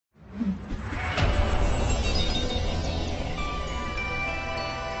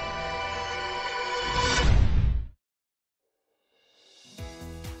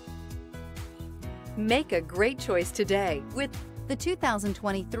Make a great choice today with the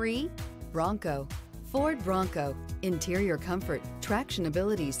 2023 Bronco. Ford Bronco. Interior comfort, traction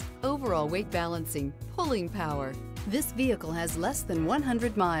abilities, overall weight balancing, pulling power. This vehicle has less than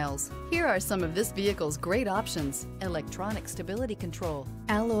 100 miles. Here are some of this vehicle's great options: electronic stability control,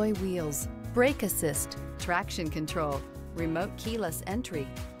 alloy wheels, brake assist, traction control, remote keyless entry,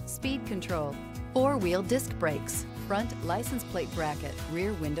 speed control, four-wheel disc brakes, front license plate bracket,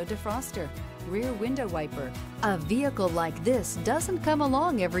 rear window defroster, rear window wiper. A vehicle like this doesn't come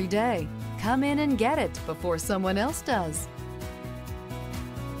along every day. Come in and get it before someone else does.